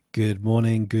Good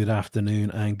morning, good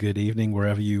afternoon, and good evening,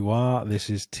 wherever you are. This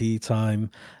is tea time.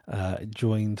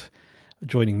 Joining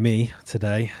me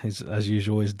today is, as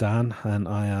usual, is Dan, and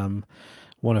I am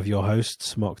one of your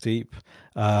hosts, Mock Deep.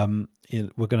 We're going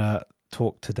to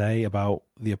talk today about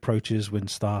the approaches when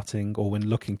starting or when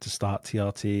looking to start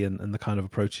TRT, and the kind of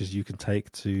approaches you can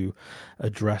take to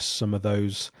address some of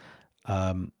those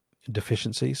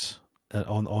deficiencies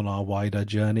on our wider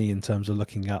journey in terms of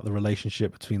looking at the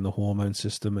relationship between the hormone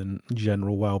system and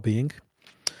general well-being.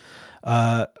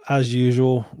 As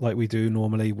usual, like we do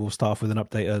normally, we'll start off with an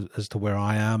update as to where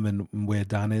I am and where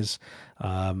Dan is,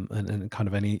 and kind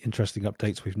of any interesting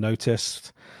updates we've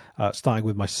noticed. Starting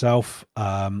with myself,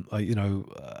 I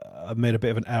made a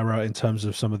bit of an error in terms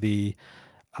of some of the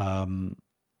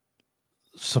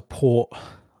support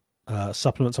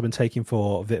supplements I've been taking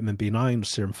for vitamin B9,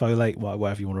 serum folate,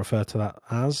 whatever you want to refer to that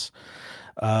as.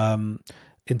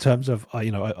 In terms of, I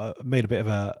made a bit of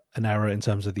an error in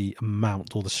terms of the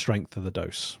amount or the strength of the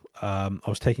dose. I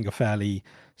was taking a fairly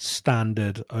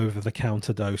standard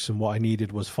over-the-counter dose, and what I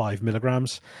needed was 5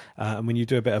 milligrams. And when you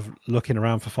do a bit of looking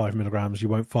around for 5 milligrams, you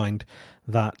won't find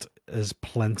that as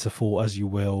plentiful as you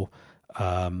will,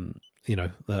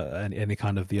 any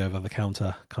kind of the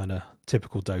over-the-counter kind of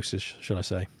typical dosage, should I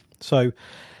say. So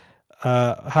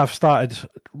I've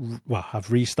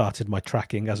restarted my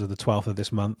tracking as of the 12th of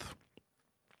this month.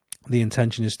 The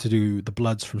intention is to do the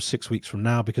bloods from 6 weeks from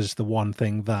now, because it's the one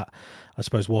thing that I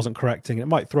suppose wasn't correcting. It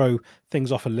might throw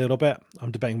things off a little bit. I'm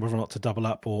debating whether or not to double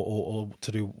up or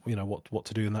to do, what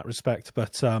to do in that respect.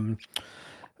 But and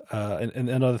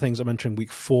other things, I'm entering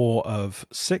week 4 of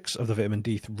 6 of the vitamin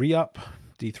D3 re-up.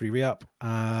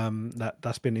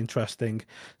 That's been interesting,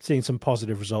 seeing some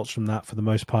positive results from that for the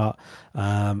most part.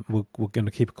 We're going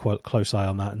to keep a close eye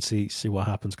on that and see what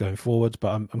happens going forward.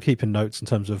 But I'm keeping notes in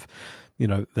terms of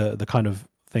the kind of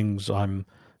things I'm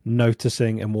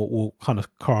noticing, and we'll kind of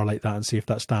correlate that and see if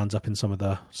that stands up in some of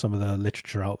the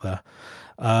literature out there.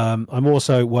 I'm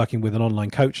also working with an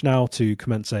online coach now to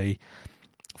commence a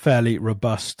fairly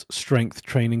robust strength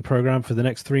training program for the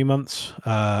next 3 months.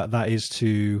 That is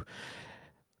to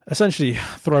essentially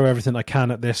throw everything I can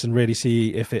at this and really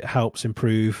see if it helps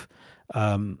improve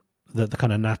the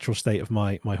kind of natural state of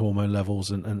my hormone levels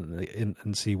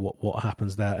and see what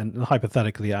happens there. And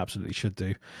hypothetically, it absolutely should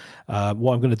do.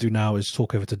 What I'm going to do now is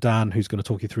talk over to Dan, who's going to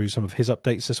talk you through some of his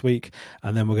updates this week,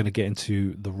 and then we're going to get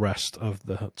into the rest of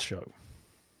the show.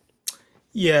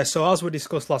 Yeah, so as we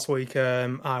discussed last week,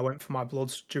 I went for my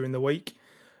bloods during the week.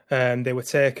 They were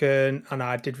taken, and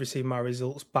I did receive my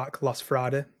results back last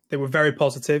Friday. They were very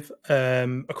positive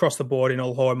across the board in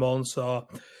all hormones. So,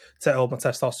 all my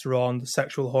testosterone, the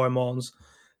sexual hormones,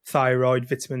 thyroid,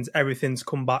 vitamins, everything's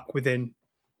come back within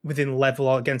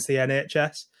level against the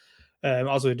NHS.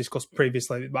 As we discussed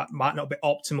previously, it might not be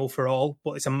optimal for all,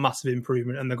 but it's a massive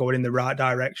improvement, and they're going in the right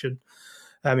direction.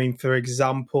 I mean, for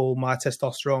example, my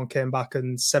testosterone came back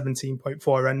in 17.4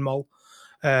 nmol,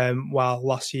 while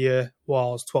last year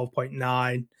was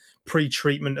 12.9.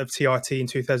 Pre-treatment of TRT in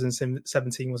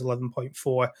 2017 was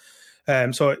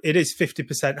 11.4. So it is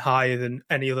 50% higher than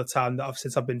any other time that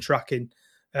I've been tracking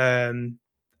in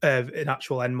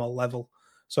actual nmol level.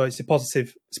 So it's a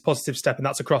positive step, and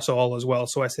that's across all as well.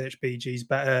 So SHBG's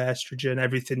better, estrogen,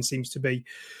 everything seems to be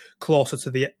closer to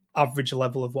the average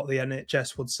level of what the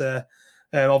NHS would say.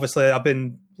 Obviously, I've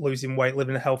been losing weight,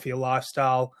 living a healthier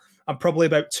lifestyle. I'm probably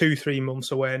about 2-3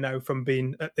 months away now from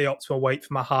being at the optimal weight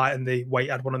for my height and the weight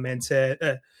I'd want to maintain.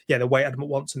 The weight I'd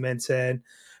want to maintain.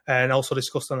 And also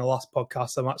discussed on the last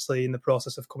podcast, I'm actually in the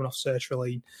process of coming off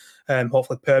sertraline,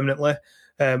 hopefully permanently,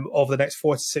 over the next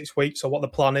 4 to 6 weeks. So what the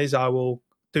plan is, I will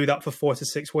do that for 4 to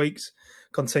 6 weeks,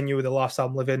 continue with the lifestyle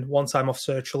I'm living. Once I'm off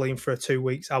sertraline for 2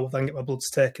 weeks, I will then get my bloods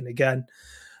taken again,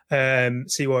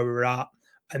 see where we're at.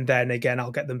 And then again,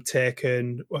 I'll get them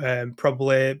taken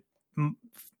probably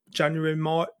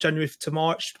January to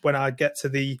March when I get to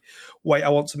the weight I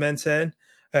want to maintain.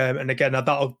 And again,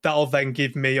 that'll then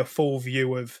give me a full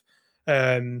view of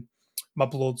my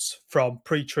bloods from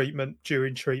pre-treatment,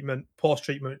 during treatment,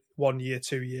 post-treatment, 1 year,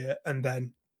 2 year, and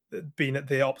then being at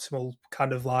the optimal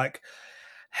kind of like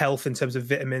health in terms of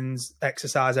vitamins,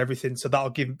 exercise, everything. So that'll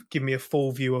give me a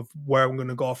full view of where I'm going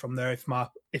to go from there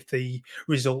if the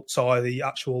results or the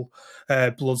actual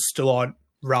bloods still aren't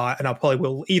right. And I probably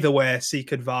will either way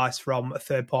seek advice from a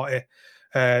third party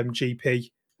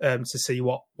GP to see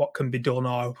what can be done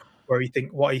or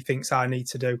what he thinks I need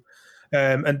to do.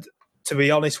 And to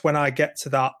be honest, when I get to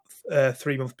that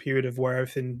 3-month period of where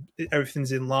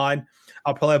everything's in line,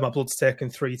 I'll probably have my bloods taken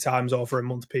 3 times over a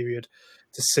month period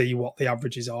to see what the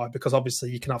averages are, because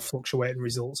obviously you can have fluctuating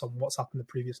results on what's happened the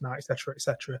previous night, etc.,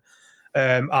 etc.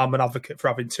 I'm an advocate for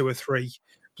having 2 or 3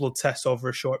 blood tests over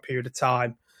a short period of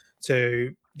time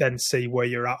to then see where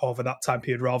you're at over that time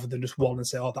period, rather than just one and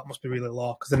say, oh, that must be really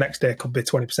low, because the next day could be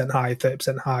 20% higher,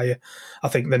 30% higher. I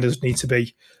think then there's need to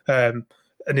be an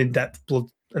in-depth blood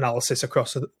analysis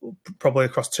probably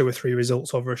across 2 or 3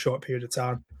 results over a short period of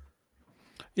time.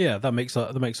 Yeah, that makes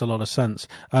a lot of sense.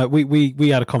 We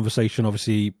had a conversation,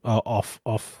 obviously, off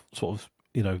sort of,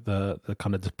 the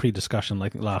kind of the pre-discussion, I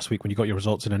think last week when you got your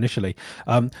results in initially.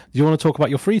 Do you want to talk about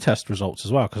your free test results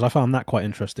as well? Because I found that quite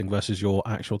interesting versus your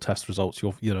actual test results.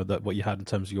 What you had in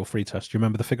terms of your free test. Do you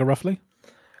remember the figure roughly?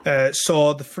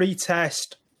 So the free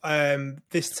test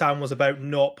this time was about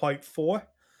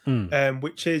 0.4,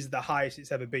 which is the highest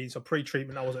it's ever been. So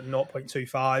pre-treatment, I was at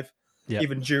 0.25. Yep.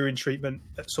 Even during treatment,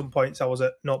 at some points I was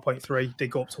at 0.3, did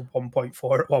go up to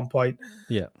 1.4 at one point.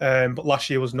 Yeah. But last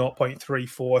year was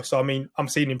 0.34. So, I mean, I'm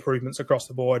seeing improvements across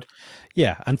the board.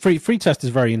 Yeah, and free test is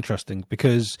very interesting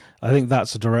because I think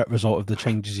that's a direct result of the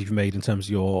changes you've made in terms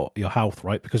of your health,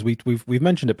 right? Because we've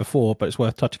mentioned it before, but it's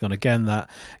worth touching on again that,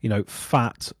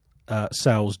 fat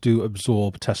cells do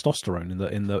absorb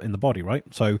testosterone in the body, right?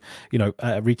 So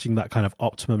reaching that kind of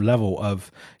optimum level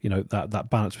of that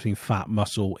balance between fat,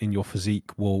 muscle in your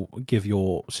physique will give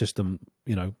your system,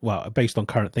 based on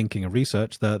current thinking and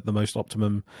research, the most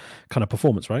optimum kind of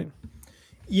performance, right?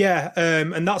 Yeah,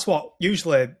 and that's what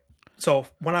usually. So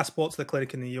when I spoke to the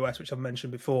clinic in the US, which I've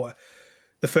mentioned before,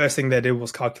 the first thing they did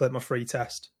was calculate my free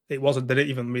test. They didn't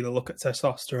even really look at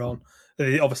testosterone.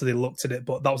 Obviously they looked at it,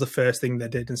 but that was the first thing they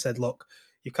did and said, look,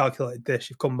 you calculated this,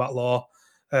 you've come back low.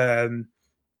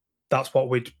 That's what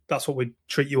we'd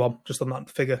treat you on, just on that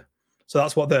figure. So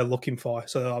that's what they're looking for.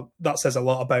 So that says a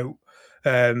lot about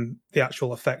the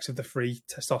actual effects of the free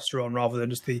testosterone rather than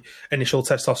just the initial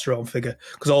testosterone figure.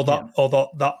 Because although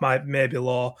that may be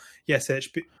low,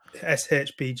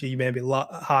 SHBG may be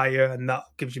higher, and that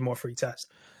gives you more free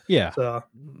test. Yeah, so,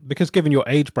 because given your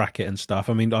age bracket and stuff,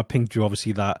 I mean, I pinged you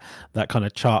obviously that kind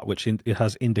of chart which it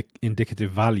has indicative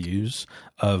values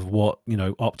of what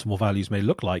optimal values may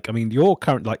look like. I mean, your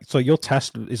current so your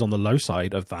test is on the low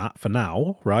side of that for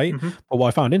now, right? Mm-hmm. But what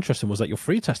I found interesting was that your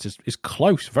free test is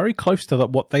close, very close to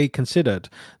what they considered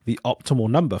the optimal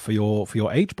number for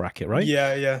your age bracket, right?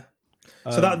 Yeah.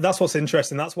 So that's what's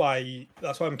interesting. That's why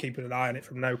I'm keeping an eye on it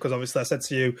from now, because obviously I said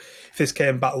to you, if this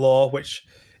came back low, which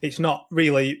it's not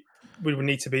really, we would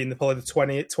need to be in probably the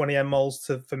 20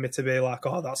 mLs for me to be like,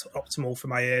 oh, that's optimal for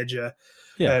my age,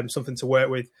 something to work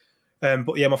with.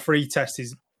 But yeah, my free test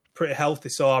is pretty healthy.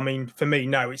 So I mean, for me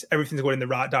now, everything's going in the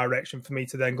right direction. For me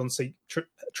to then go and seek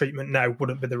treatment now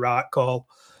wouldn't be the right call.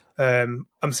 I'm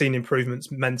seeing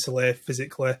improvements mentally,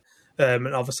 physically,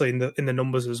 and obviously in the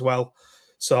numbers as well.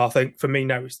 So I think for me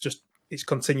now, it's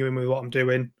continuing with what I'm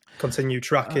doing, continue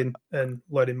tracking and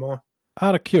learning more.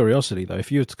 Out of curiosity, though,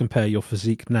 if you were to compare your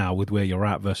physique now with where you're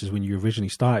at versus when you originally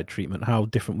started treatment, how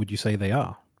different would you say they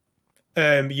are?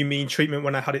 You mean treatment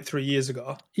when I had it 3 years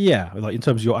ago? Yeah, like in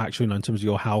terms of your actual, in terms of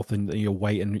your health and your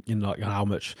weight and like how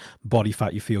much body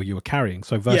fat you feel you were carrying.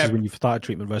 So versus when you started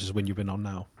treatment versus when you've been on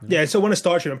now. Yeah, so when I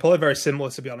started treatment, probably very similar,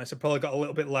 to be honest. I've probably got a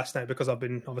little bit less now because I've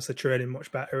been obviously training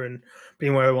much better and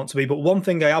being where I want to be. But one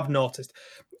thing I have noticed,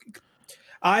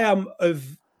 I am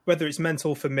of, whether it's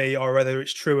mental for me or whether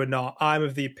it's true or not, I'm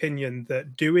of the opinion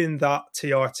that doing that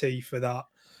TRT for that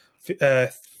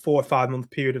 4 or 5 month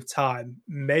period of time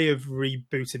may have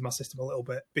rebooted my system a little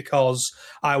bit, because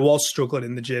I was struggling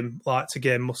in the gym, like to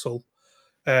gain muscle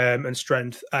and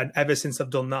strength. And ever since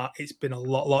I've done that, it's been a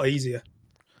lot easier.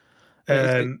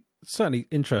 It's certainly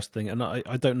interesting. And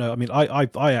I don't know. I mean,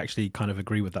 I actually kind of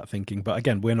agree with that thinking, but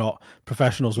again, we're not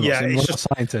professionals. We're not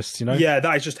scientists, Yeah,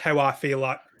 that is just how I feel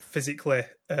like physically.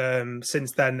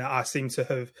 Since then, I seem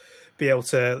to be able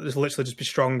to literally just be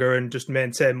stronger and just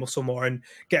maintain muscle more and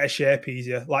get a shape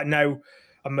easier. Like now,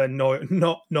 I'm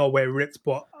not nowhere ripped,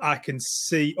 but I can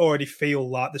already feel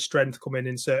like the strength coming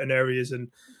in certain areas, and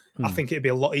I think it'd be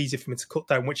a lot easier for me to cut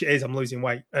down, which it is. I'm losing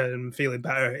weight and feeling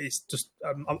better. It's just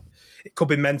it could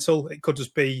be mental, it could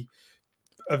just be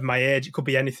of my age, it could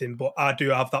be anything, but I do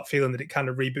have that feeling that it kind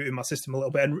of rebooted my system a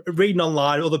little bit. And reading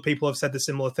online, other people have said the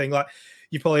similar thing. Like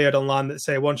you probably heard online that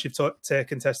say once you've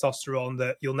taken testosterone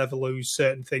that you'll never lose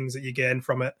certain things that you gain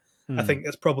from it. I think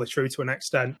that's probably true to an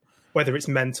extent, whether it's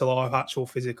mental or actual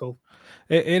physical.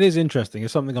 It is interesting.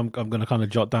 It's something I'm going to kind of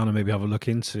jot down and maybe have a look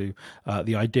into,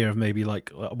 the idea of maybe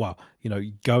like,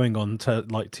 going on to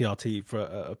like TRT for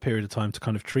a period of time to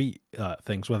kind of treat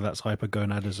things, whether that's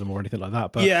hypergonadism or anything like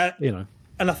that. But yeah,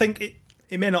 and I think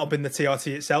it may not have been the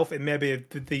TRT itself. It may be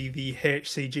the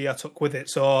HCG I took with it.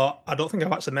 So I don't think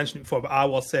I've actually mentioned it before, but I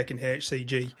was taking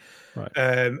HCG Right.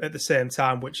 at the same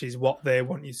time, which is what they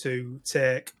want you to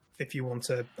take if you want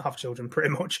to have children, pretty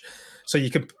much. So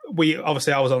you could. I was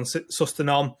on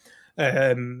Sustanon,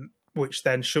 which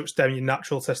then shuts down your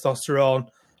natural testosterone,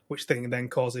 which then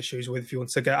cause issues with if you want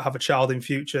to have a child in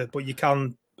future. But you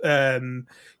can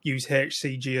use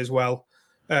HCG as well.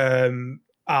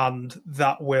 And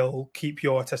that will keep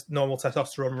your normal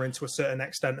testosterone running to a certain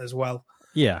extent as well.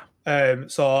 Yeah.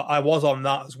 So I was on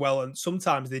that as well. And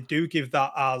sometimes they do give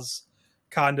that as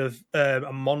kind of a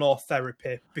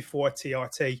monotherapy before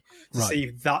TRT to see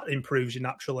if that improves you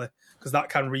naturally, because that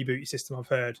can reboot your system, I've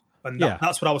heard. And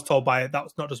that's what I was told by it.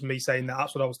 That's not just me saying that.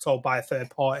 That's what I was told by a third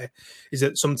party, is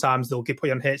that sometimes they'll put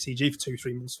you on HCG for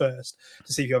 2-3 months first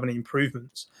to see if you have any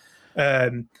improvements.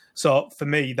 So for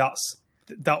me, that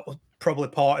was probably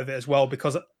part of it as well,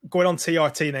 because going on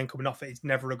TRT and then coming off it is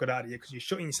never a good idea, because you're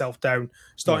shutting yourself down,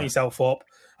 starting yourself up.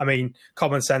 I mean,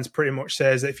 common sense pretty much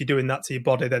says that if you're doing that to your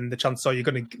body, then the chances are you're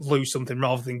going to lose something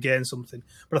rather than gain something.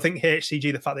 But I think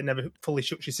HCG, the fact that it never fully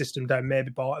shuts your system down, may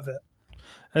be part of it.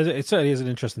 It certainly is an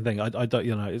interesting thing. I don't,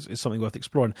 it's something worth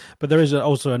exploring. But there is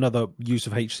also another use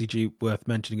of HCG worth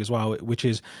mentioning as well, which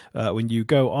is when you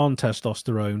go on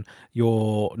testosterone,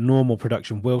 your normal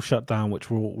production will shut down, which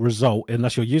will result,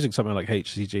 unless you're using something like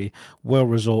HCG, will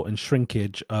result in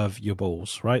shrinkage of your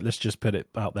balls, right? Let's just put it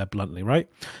out there bluntly, right?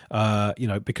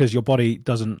 Because your body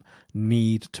doesn't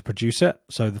need to produce it.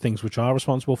 So the things which are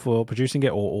responsible for producing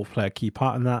it or play a key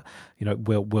part in that,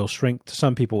 will shrink. To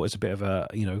some people, it's a bit of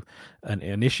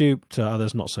an issue. To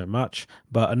others, not so much.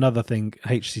 But another thing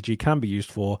HCG can be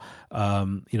used for,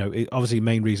 obviously the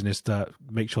main reason is to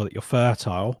make sure that you're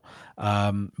fertile,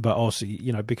 but also,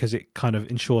 because it kind of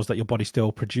ensures that your body's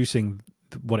still producing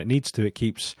what it needs to. It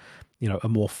keeps, a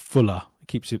more fuller.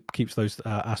 It keeps those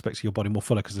aspects of your body more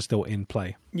fuller because they're still in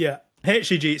play. Yeah.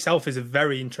 HCG itself is a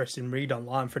very interesting read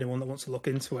online for anyone that wants to look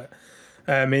into it.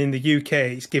 In the UK,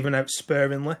 it's given out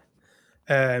sparingly.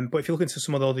 But if you look into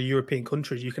some of the other European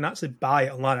countries, you can actually buy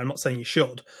it online. I'm not saying you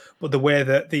should, but the way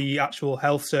that the actual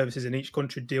health services in each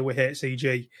country deal with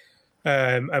HCG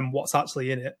and what's actually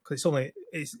in it, because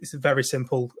it's a very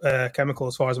simple chemical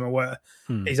as far as I'm aware,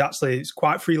 it's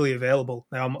quite freely available.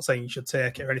 Now, I'm not saying you should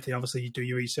take it or anything. Obviously, you do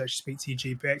your research, speak to your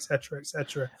GP, etc.,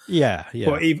 etc. Yeah.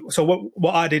 But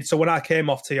what I did, so when I came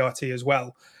off TRT as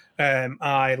well,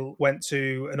 I went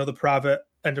to another private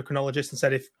endocrinologist and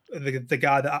said, if the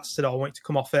guy that said, I want you to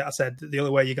come off it, I said, the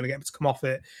only way you're going to get me to come off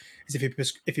it is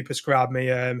if you prescribe me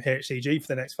HCG for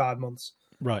the next 5 months,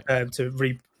 right?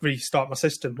 To restart my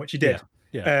system, which he did.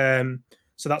 Yeah.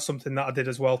 So that's something that I did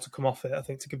as well to come off it. I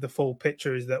think to give the full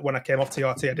picture is that when I came off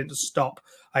TRT, I didn't just stop.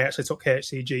 I actually took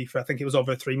HCG for, I think it was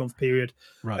over a 3-month period,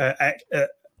 right.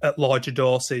 At larger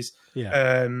doses,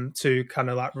 to kind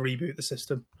of like reboot the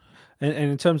system. And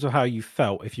in terms of how you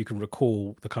felt, if you can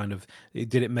recall,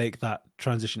 did it make that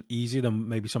transition easier than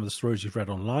maybe some of the stories you've read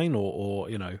online, or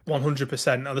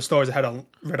 100%. The stories I had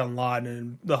read online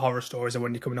and the horror stories are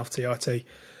when you're coming off TRT.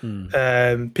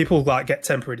 People get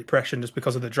temporary depression just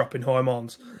because of the drop in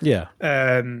hormones. Yeah.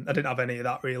 I didn't have any of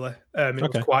that really. It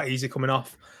was quite easy coming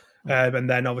off. And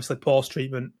then obviously post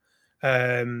treatment,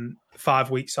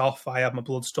 5 weeks off, I had my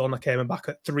bloods done. I came back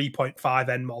at 3.5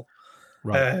 nmol.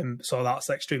 Right. So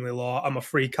that's extremely low. And my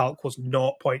free calc was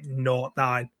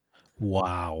 0.09.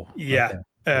 Wow. Yeah.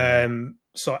 Okay.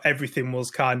 So everything was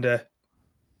kind of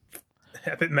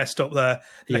a bit messed up there.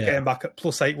 I came back at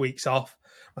plus 8 weeks off.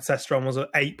 My testosterone was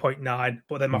at 8.9,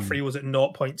 but then my free was at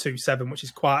 0.27, which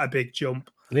is quite a big jump.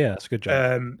 Yeah, that's a good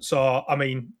jump. So, I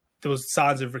mean, there was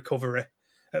signs of recovery.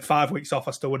 At 5 weeks off,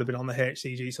 I still would have been on the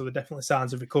HCG, so there are definitely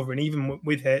signs of recovery. And even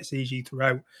with HCG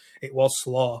throughout, it was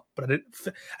slow, but I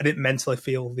didn't mentally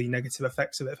feel the negative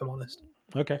effects of it, if I'm honest.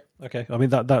 Okay. I mean,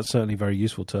 that's certainly very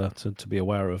useful to be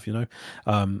aware of, and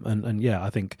I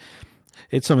think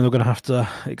it's something we're going to have to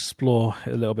explore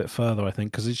a little bit further, I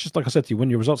think, because it's just like I said to you, when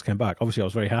your results came back, obviously I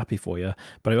was very happy for you,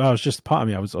 but I was just, part of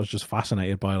me, I was just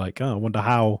fascinated by I wonder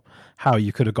how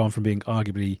you could have gone from being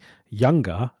arguably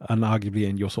younger and arguably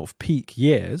in your sort of peak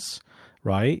years,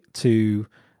 right, to,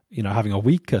 having a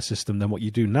weaker system than what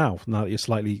you do now that you're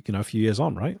slightly, a few years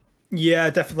on, right? Yeah,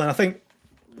 definitely. I think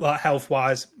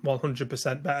health-wise,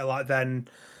 100% better. Then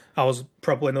I was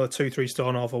probably another 2-3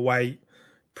 stone overweight.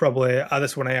 Probably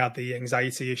that's when I had the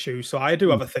anxiety issue. So I do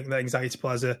have a think that anxiety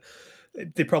plays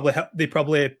they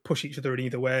probably push each other in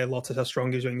either way. Low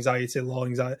testosterone gives you anxiety, low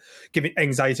anxiety.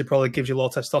 Anxiety probably gives you low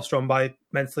testosterone by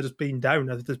mentally just being down.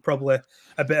 There's probably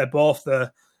a bit of both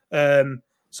there.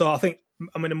 So I think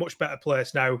I'm in a much better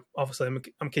place now. Obviously,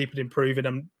 I'm keeping improving.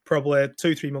 I'm probably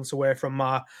 2-3 months away from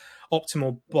my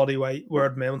optimal body weight where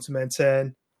I'd be able to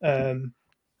maintain.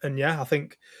 And yeah, I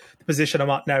think the position I'm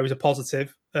at now is a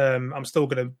positive. I'm still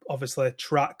going to obviously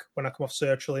track when I come off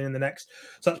sertraline in the next.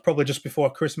 So that's probably just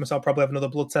before Christmas. I'll probably have another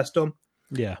blood test done.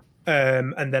 Yeah.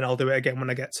 And then I'll do it again when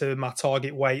I get to my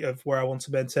target weight of where I want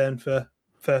to maintain for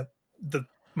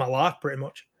my life, pretty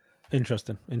much.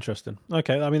 Interesting.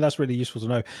 Okay, I mean that's really useful to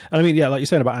know. And I mean, yeah, like you're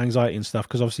saying about anxiety and stuff,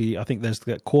 because obviously I think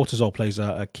cortisol plays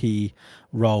a key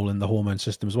role in the hormone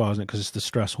system as well, isn't it? Because it's the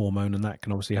stress hormone, and that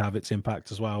can obviously have its impact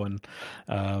as well. And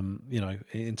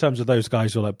in terms of those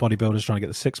guys who are like bodybuilders trying to get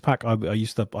the six pack,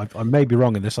 I may be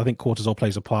wrong in this. I think cortisol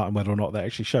plays a part in whether or not that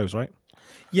actually shows, right?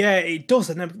 Yeah, it does.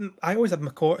 And I always had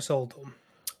my cortisol done,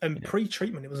 and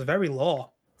pre-treatment it was very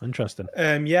low. Interesting.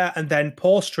 Yeah, and then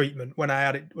post-treatment, when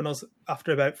I was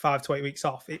after about 5 to 8 weeks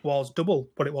off, it was double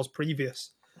what it was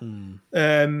previous.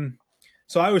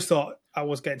 So I always thought I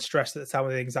was getting stressed at the time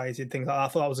with the anxiety and things like that. I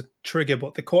thought that was a trigger,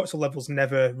 but the cortisol levels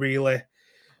never really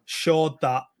showed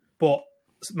that. But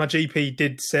my GP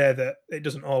did say that it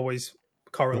doesn't always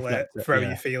correlate for how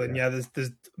you're feeling. Yeah,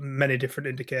 there's many different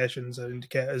indications or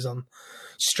indicators on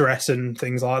stress and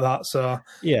things like that. So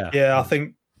yeah, I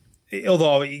think.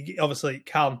 Although obviously it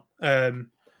can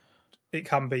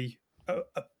be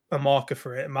a marker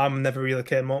for it. Mine never really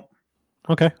came up.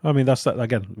 Okay, I mean that's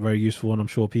again very useful, and I'm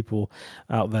sure people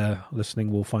out there listening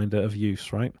will find it of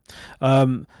use, right?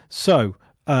 So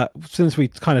since we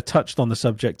kind of touched on the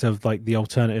subject of like the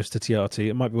alternatives to TRT,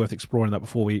 it might be worth exploring that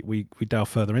before we delve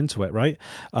further into it, right?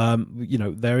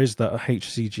 There is the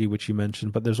HCG which you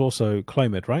mentioned, but there's also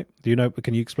Clomid, right?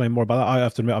 Can you explain more about that? I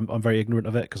have to admit I'm very ignorant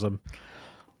of it because I'm.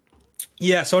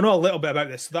 Yeah, so I know a little bit about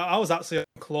this. I was actually on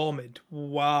Clomid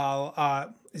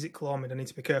while... is it Clomid? I need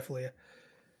to be careful here.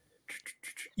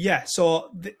 Yeah,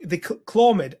 so the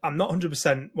Clomid, I'm not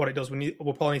 100% what it does.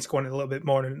 We'll probably need to go on a little bit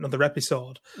more in another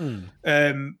episode.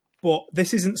 But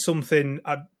this isn't something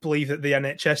I believe that the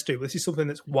NHS do. This is something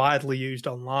that's widely used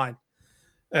online.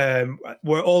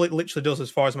 Where all it literally does,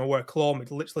 as far as I'm aware, Clomid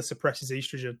literally suppresses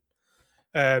estrogen.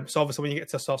 So obviously when you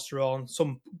get testosterone,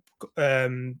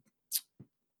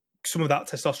 some of that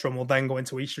testosterone will then go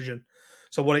into estrogen.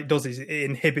 So what it does is it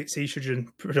inhibits estrogen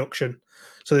production.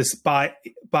 So this by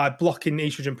blocking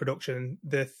estrogen production,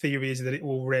 the theory is that it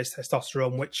will raise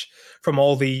testosterone, which from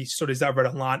all the studies that I've read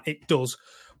online, it does.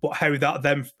 But how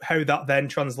that then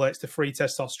translates to free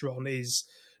testosterone is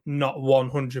not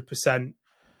 100%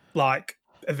 like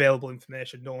available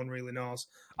information. No one really knows.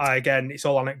 Again, it's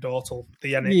all anecdotal.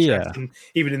 The NHS, and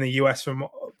even in the US, from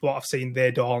what I've seen, they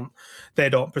don't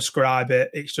prescribe it.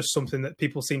 It's just something that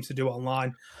people seem to do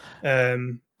online.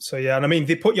 So yeah, and I mean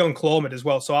they put you on Clomid as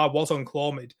well. So I was on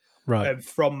Clomid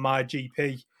from my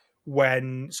GP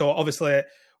so obviously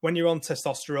when you're on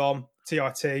testosterone,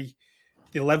 TRT,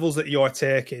 the levels that you're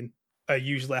taking are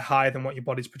usually higher than what your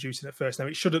body's producing at first. Now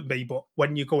it shouldn't be, but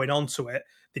when you're going onto it,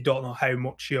 they don't know how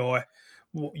much your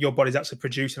body's actually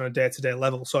producing on a day-to-day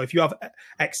level. So if you have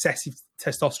excessive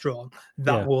testosterone,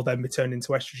 that will then be turned into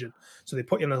estrogen. So they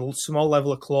put you on a small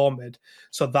level of Clomid,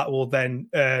 so that will then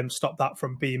stop that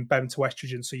from being bound to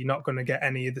estrogen. So you're not going to get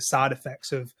any of the side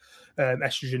effects of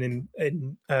estrogen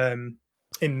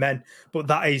in men. But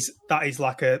that is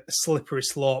like a slippery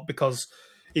slope, because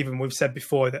even we've said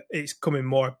before that it's coming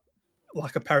more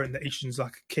like apparent that estrogen is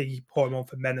like a key hormone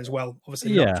for men as well.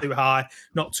 Obviously not too high,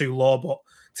 not too low, but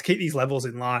to keep these levels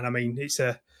in line, I mean, it's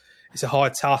a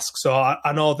hard task. So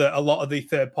I know that a lot of the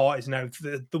third parties now,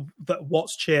 that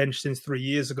what's changed since 3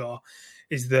 years ago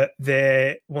is that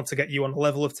they want to get you on a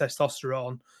level of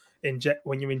testosterone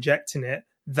when you're injecting it,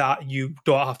 that you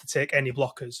don't have to take any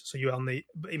blockers. So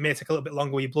it may take a little bit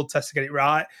longer with your blood test to get it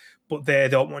right, but they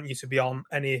don't want you to be on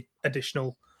any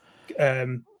additional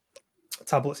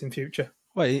tablets in future.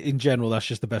 Well, in general, that's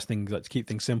just the best thing, to keep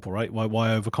things simple, right? Why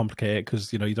overcomplicate it?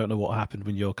 Because you don't know what happened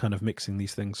when you're kind of mixing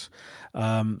these things.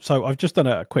 So I've just done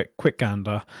a quick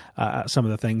gander at some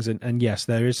of the things, and yes,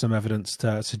 there is some evidence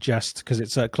to suggest, because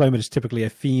Clomid is typically a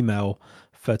female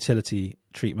fertility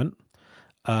treatment.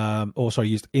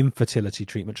 Used infertility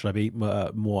treatment, should I be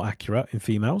more accurate, in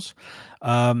females.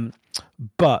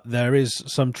 But there is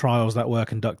some trials that were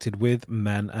conducted with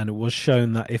men, and it was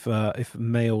shown that if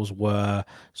males were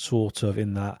sort of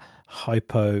in that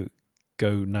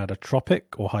hypogonadotropic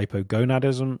or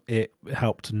hypogonadism, it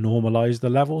helped normalize the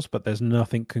levels, but there's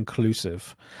nothing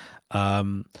conclusive.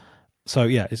 So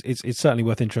yeah, it's certainly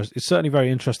worth interest. It's certainly very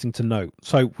interesting to note.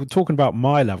 So we're talking about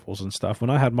my levels and stuff. When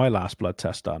I had my last blood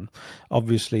test done,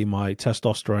 obviously my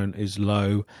testosterone is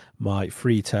low, my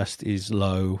free test is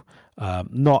low,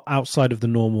 not outside of the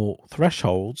normal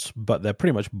thresholds, but they're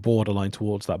pretty much borderline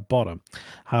towards that bottom.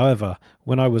 However,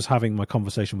 when I was having my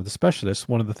conversation with the specialist,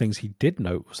 one of the things he did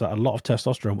note was that a lot of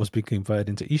testosterone was being converted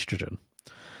into estrogen.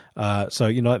 So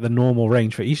like the normal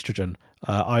range for estrogen,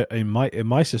 in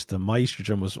my system, my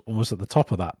estrogen was almost at the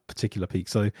top of that particular peak.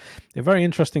 So a very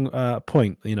interesting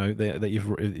point, that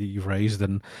you've raised,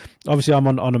 and obviously I'm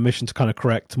on a mission to kind of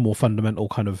correct more fundamental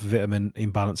kind of vitamin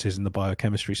imbalances in the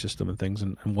biochemistry system and things,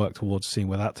 and work towards seeing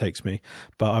where that takes me.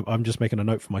 But I'm just making a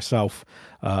note for myself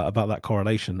about that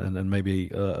correlation, and maybe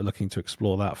looking to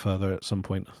explore that further at some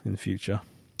point in the future.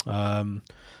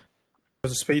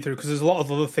 To speak through, because there's a lot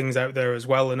of other things out there as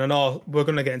well, and I know we're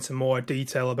going to get into more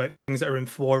detail about things that are in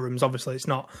forums. Obviously it's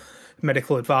not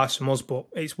medical advice from us, but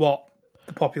it's what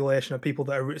the population of people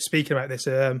that are speaking about this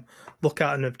look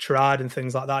at and have tried and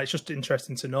things like that. It's just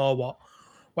interesting to know what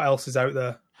else is out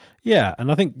there. Yeah,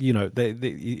 and I think it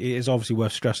is obviously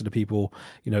worth stressing to people.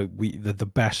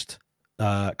 The best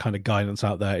kind of guidance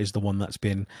out there is the one that's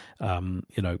been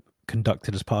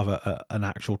conducted as part of an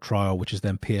actual trial, which is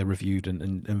then peer reviewed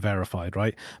and verified,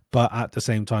 right? But at the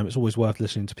same time, it's always worth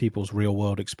listening to people's real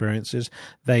world experiences.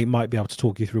 They might be able to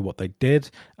talk you through what they did,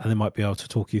 and they might be able to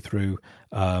talk you through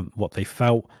what they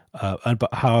felt. But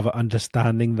however,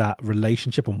 understanding that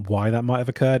relationship and why that might have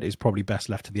occurred is probably best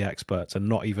left to the experts, and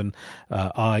not even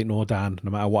I nor Dan,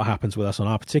 no matter what happens with us on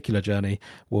our particular journey,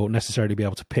 will necessarily be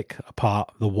able to pick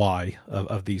apart the why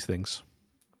of these things.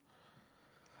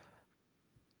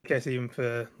 I guess even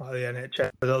for like the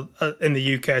NHS in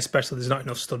the UK especially, there's not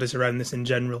enough studies around this in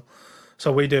general.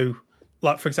 So we do,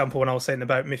 like for example, when I was saying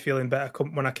about me feeling better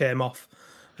when I came off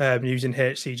using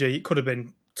HCG, it could have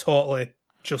been totally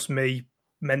just me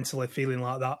mentally feeling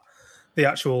like that. The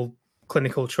actual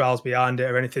clinical trials behind it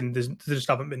or anything, they just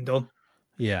haven't been done.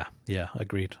 Yeah,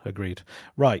 agreed.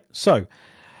 Right, so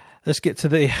let's get to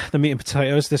the meat and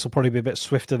potatoes. This will probably be a bit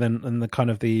swifter than the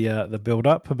kind of the build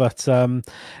up, but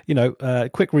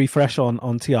quick refresh on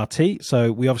TRT.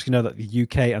 So we obviously know that the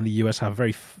UK and the US have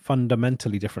very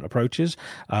fundamentally different approaches.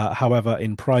 However,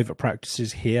 in private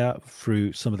practices here,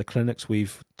 through some of the clinics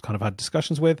we've kind of had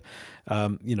discussions with,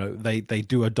 they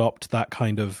do adopt that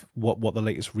kind of what the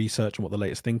latest research and what the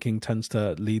latest thinking tends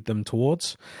to lead them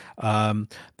towards.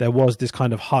 There was this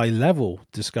kind of high level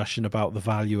discussion about the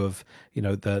value of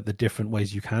the different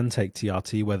ways you can take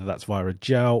TRT, whether that's via a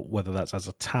gel, whether that's as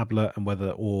a tablet, and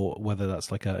whether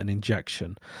that's like an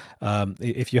injection.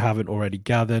 If you haven't already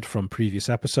gathered from previous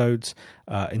episodes,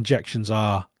 injections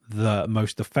are the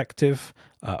most effective,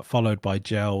 followed by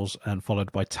gels and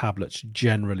followed by tablets,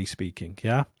 generally speaking.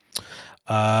 Yeah.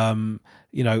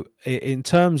 In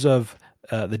terms of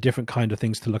the different kind of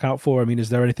things to look out for, I mean, is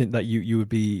there anything that you would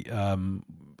be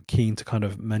keen to kind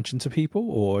of mention to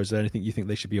people, or is there anything you think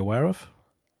they should be aware of?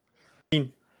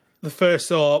 The first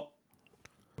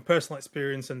personal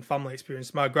experience and family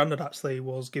experience, my granddad actually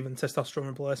was given testosterone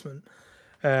replacement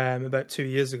about 2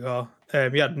 years ago.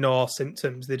 He had no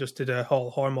symptoms. They just did a whole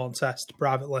hormone test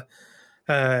privately.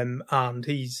 And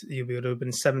he would have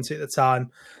been 70 at the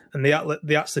time. And they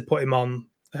actually put him on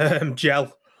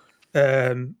gel.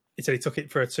 He said he took it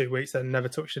for 2 weeks, then never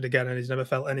touched it again, and he's never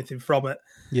felt anything from it.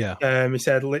 Yeah. He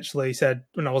said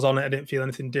when I was on it, I didn't feel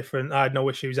anything different. I had no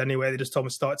issues anyway. They just told me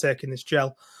to start taking this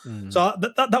gel. So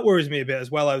that worries me a bit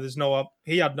as well.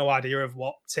 He had no idea of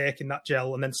what taking that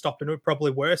gel and then stopping would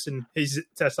probably worsen his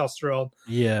testosterone.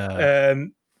 Yeah.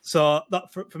 So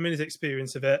that from his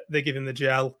experience of it, they give him the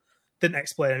gel, didn't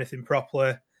explain anything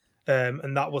properly,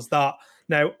 and that was that.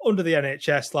 Now, under the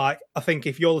NHS, I think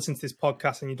if you're listening to this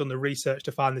podcast and you've done the research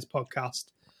to find this podcast,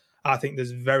 I think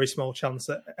there's a very small chance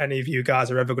that any of you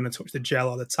guys are ever going to touch the gel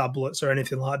or the tablets or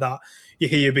anything like that. You're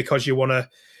here because you want to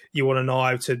know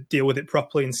how to deal with it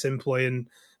properly and simply, and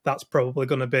that's probably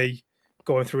going to be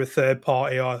going through a third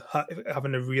party or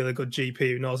having a really good GP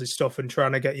who knows his stuff and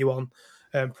trying to get you on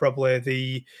probably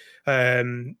the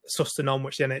Sustanon,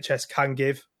 which the NHS can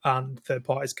give and third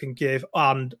parties can give,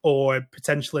 and or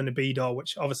potentially Nebido,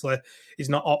 which obviously is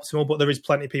not optimal, but there is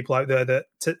plenty of people out there that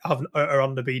are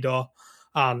on Nebido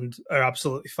and are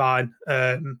absolutely fine.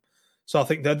 So I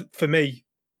think that for me,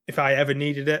 if I ever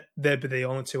needed it, they'd be the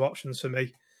only two options for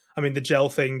me. I mean, the gel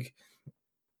thing,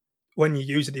 when you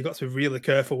use it, you've got to be really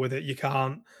careful with it. You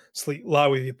can't lie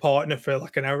with your partner for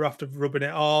like an hour after rubbing it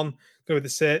on. Go with the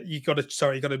set. You got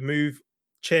to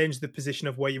change the position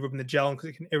of where you're rubbing the gel on because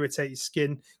it can irritate your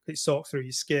skin. It soaks through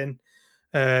your skin.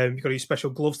 You've got to use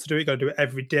special gloves to do it. You've got to do it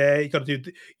every day. You've got to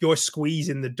do you're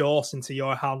squeezing the dose into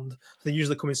your hand. They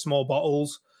usually come in small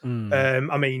bottles.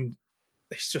 I mean,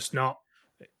 it's just not.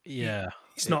 Yeah,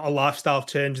 it's not a lifestyle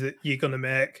change that you're going to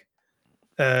make.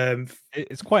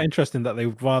 It's quite interesting that they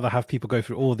would rather have people go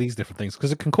through all these different things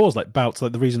because it can cause like bouts.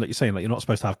 Like the reason that you're saying like you're not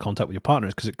supposed to have contact with your partner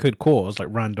is because it could cause like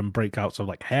random breakouts of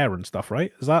like hair and stuff,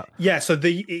 right? Is that? Yeah, so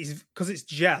it's because it's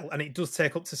gel and it does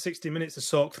take up to 60 minutes to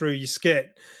soak through your skin.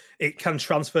 It can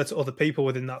transfer to other people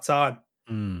within that time.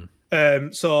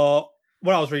 Mm. So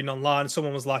when I was reading online,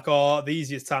 someone was like, "Oh, the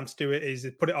easiest time to do it is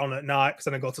put it on at night because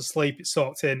then I go to sleep, it's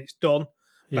soaked in, it's done."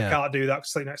 Yeah. I can't do that because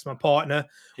I sleep next to my partner.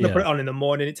 When I Yeah. put it on in the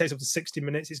morning, it takes up to 60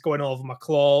 minutes. It's going all over my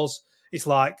claws. It's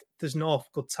like there's no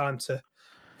good time to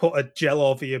put a gel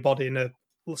over your body in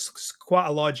quite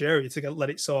a large area to let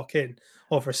it soak in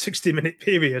over a 60-minute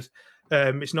period.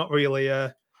 It's not really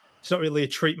a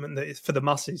treatment that is for the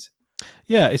masses.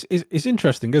 Yeah, it's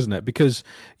interesting, isn't it? Because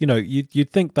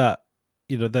you'd think that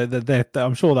they're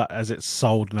I'm sure that as it's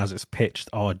sold and as it's pitched,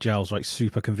 oh, gel's like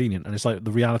super convenient, and it's like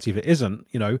the reality of it isn't.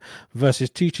 Versus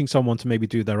teaching someone to maybe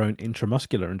do their own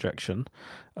intramuscular injection,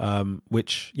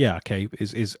 which okay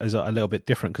is a little bit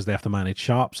different because they have to manage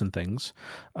sharps and things,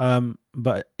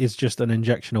 but it's just an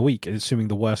injection a week, assuming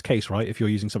the worst case, right? If you're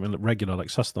using something regular like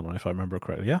Sustanon, if I remember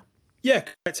correctly, yeah. Yeah,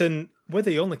 correct. And we're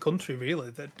the only country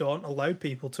really that don't allow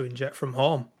people to inject from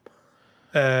home.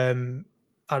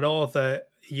 I know the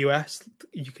US,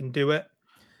 you can do it.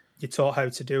 You're taught how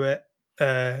to do it.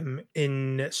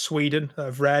 In Sweden,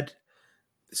 I've read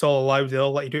it's all allowed.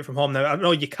 They'll let you do it from home now. I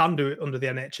know you can do it under the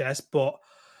NHS, but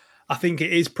I think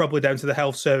it is probably down to the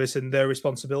health service and their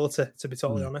responsibility, to be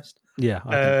totally honest. Yeah.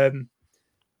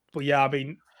 But yeah, I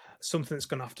mean, something that's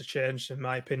going to have to change, in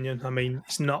my opinion. I mean,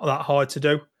 it's not that hard to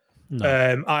do.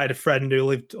 No. I had a friend who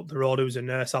lived up the road who was a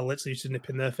nurse. I literally used to nip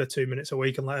in there for 2 minutes a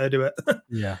week and let her do it.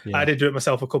 Yeah. I did do it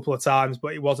myself a couple of times,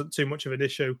 but it wasn't too much of an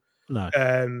issue. No.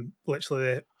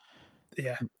 Literally,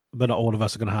 yeah. But not all of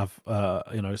us are going to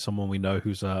have, someone we know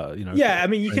who's, Yeah, I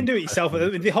mean, you can do it yourself.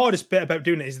 The hardest bit about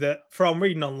doing it is that from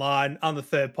reading online and the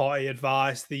third-party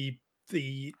advice, the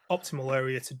optimal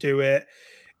area to do it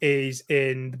is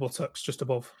in the buttocks, just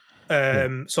above.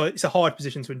 So it's a hard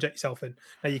position to inject yourself in.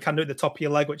 Now you can do it at the top of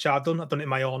your leg, which I've done. I've done it in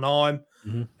my own arm,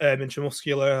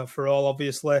 intramuscular for all,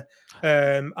 obviously,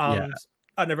 and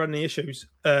I never had any issues.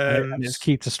 And it's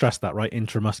key to stress that, right?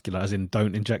 Intramuscular, as in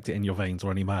don't inject it in your veins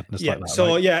or any madness like that.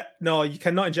 So right? No, you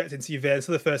cannot inject into your veins.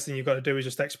 So the first thing you've got to do is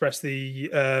just express the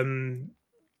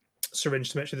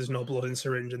syringe to make sure there's no blood in the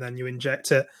syringe, and then you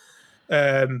inject it.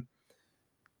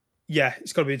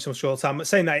 It's got to be in some short time. But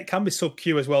saying that, it can be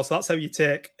sub-Q as well. So that's how you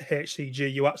take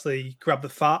HCG. You actually grab the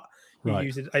fat. I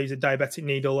use a diabetic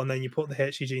needle, and then you put the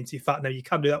HCG into your fat. Now you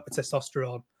can do that with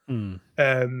testosterone.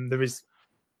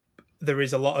 There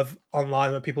is a lot of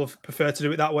online where people prefer to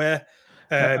do it that way.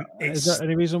 Is there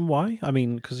any reason why? I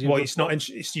mean, because it's not.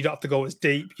 You don't have to go as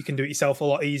deep. You can do it yourself a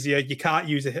lot easier. You can't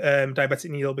use a diabetic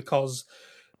needle because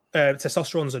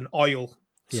testosterone's an oil,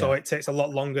 so it takes a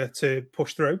lot longer to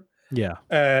push through. Yeah.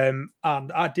 And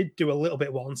I did do a little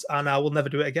bit once, and I will never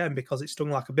do it again because it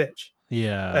stung like a bitch.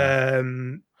 Yeah.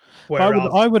 Whereas,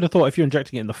 I would have thought if you're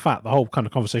injecting it in the fat, the whole kind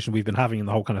of conversation we've been having and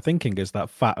the whole kind of thinking is that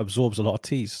fat absorbs a lot of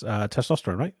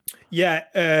testosterone, right? Yeah,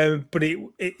 but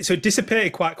it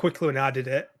dissipated quite quickly when I did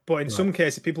it. But in some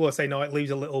cases, people are saying, no, it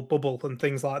leaves a little bubble and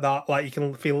things like that. Like you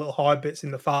can feel little hard bits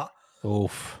in the fat.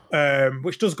 Oof.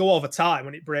 Which does go over time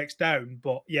when it breaks down.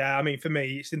 But yeah, I mean, for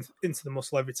me, it's into the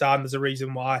muscle every time. There's a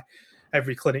reason why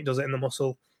every clinic does it in the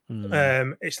muscle.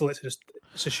 It's literally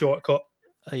it's a shortcut.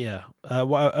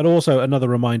 And also another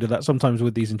reminder that sometimes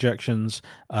with these injections,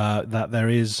 that there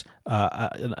is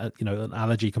an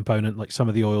allergy component. Like some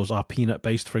of the oils are peanut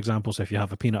based, for example. So if you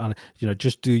have a peanut,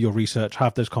 just do your research,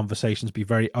 have those conversations, be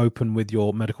very open with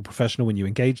your medical professional when you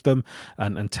engage them,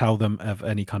 and tell them of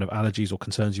any kind of allergies or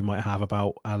concerns you might have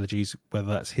about allergies,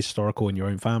 whether that's historical in your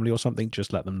own family or something.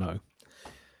 Just let them know.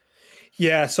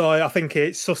 Yeah, so I think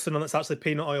it's Sustanon that's actually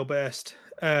peanut oil based.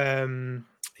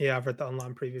 Yeah, I've read that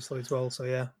online previously as well. So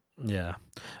yeah. Yeah.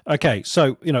 Okay.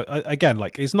 So, again,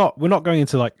 like we're not going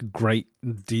into like great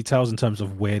details in terms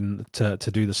of when to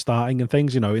do the starting and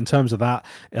things, in terms of that,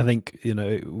 I think,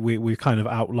 we've kind of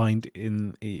outlined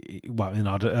in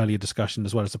our earlier discussion,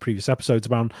 as well as the previous episodes,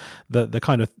 around the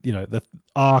kind of,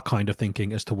 our kind of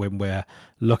thinking as to when we're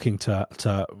looking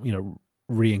to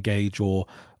re-engage or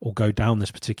go down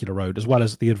this particular road, as well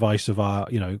as the advice of our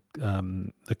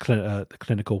the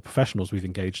clinical professionals we've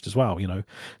engaged as well.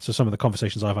 So some of the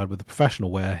conversations I've had with the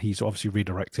professional, where he's obviously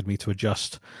redirected me to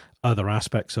adjust other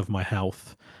aspects of my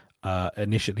health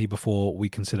initially before we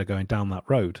consider going down that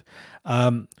road.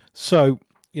 So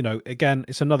again,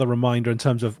 it's another reminder in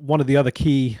terms of one of the other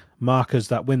key markers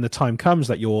that when the time comes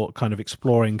that you're kind of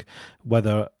exploring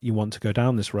whether you want to go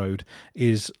down this road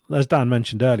is, as Dan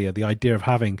mentioned earlier, the idea of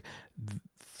having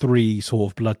 3 sort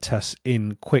of blood tests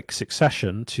in quick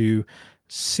succession to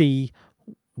see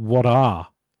what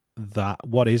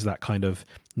is that kind of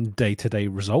day-to-day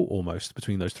result almost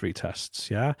between those 3 tests,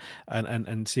 yeah,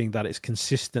 and seeing that it's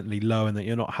consistently low and that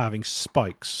you're not having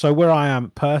spikes. So where I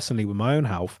am personally with my own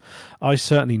health, I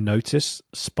certainly notice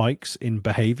spikes in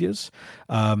behaviors,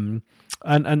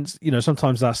 and you know,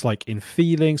 sometimes that's like in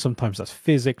feeling, sometimes that's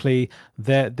physically.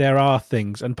 There are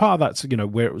things, and part of that's, you know,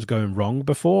 where it was going wrong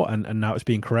before, and now it's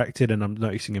being corrected and I'm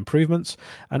noticing improvements,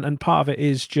 and part of it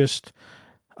is just,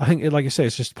 I think, like I say,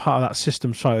 it's just part of that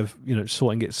system sort of, you know,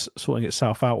 sorting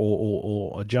itself out,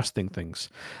 or adjusting things.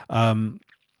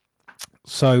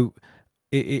 So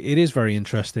it is very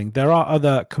interesting. There are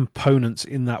other components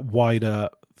in that wider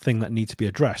thing that need to be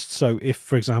addressed. So if,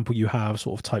 for example, you have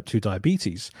sort of type 2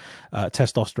 diabetes,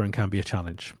 testosterone can be a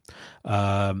challenge.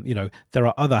 You know, there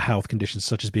are other health conditions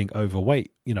such as being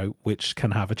overweight, you know, which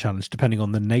can have a challenge depending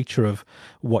on the nature of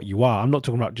what you are. I'm not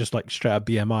talking about just like straight up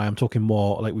BMI. I'm talking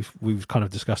more like we've kind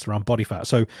of discussed around body fat.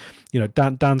 So, you know,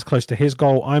 Dan's close to his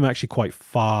goal. I'm actually quite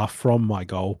far from my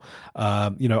goal.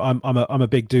 You know, I'm a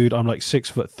big dude. I'm like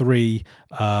 6'3",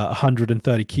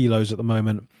 130 kilos at the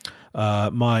moment.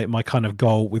 My kind of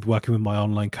goal with working with my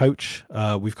online coach,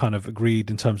 we've kind of agreed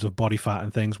in terms of body fat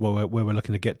and things where we're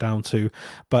looking to get down to,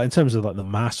 but in terms of like the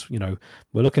mass, you know,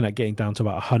 we're looking at getting down to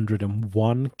about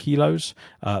 101 kilos.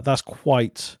 That's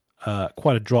quite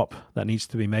a drop that needs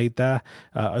to be made there.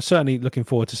 I'm certainly looking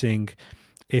forward to seeing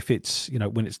if it's, you know,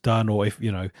 when it's done, or if,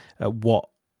 you know, what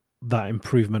that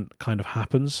improvement kind of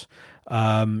happens.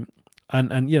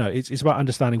 And you know, it's about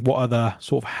understanding what other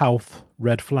sort of health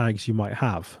red flags you might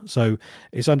have. So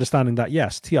it's understanding that,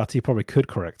 yes, TRT probably could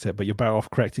correct it, but you're better off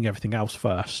correcting everything else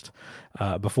first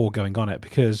before going on it,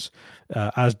 because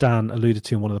as Dan alluded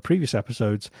to in one of the previous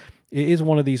episodes, it is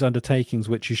one of these undertakings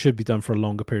which you should be done for a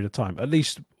longer period of time, at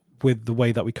least with the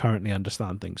way that we currently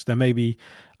understand things. There may be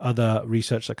other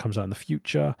research that comes out in the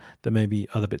future. There may be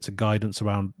other bits of guidance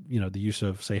around, you know, the use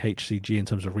of, say, HCG in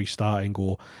terms of restarting,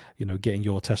 or, you know, getting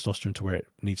your testosterone to where it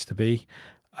needs to be.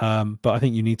 But I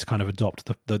think you need to kind of adopt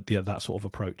that sort of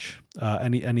approach.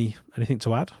 Anything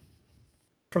to add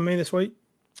from me this week?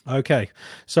 Okay,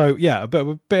 so yeah, a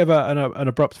bit of an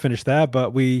abrupt finish there,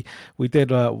 but we did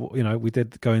you know, we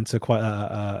did go into quite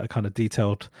a kind of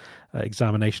detailed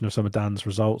examination of some of Dan's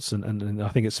results, and I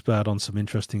think it spurred on some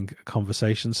interesting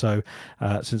conversation. So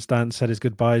since Dan said his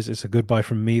goodbyes, it's a goodbye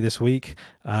from me this week,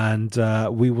 and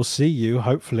we will see you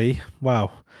hopefully.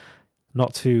 Wow,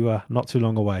 not too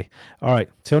long away. All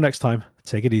right, till next time.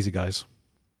 Take it easy, guys.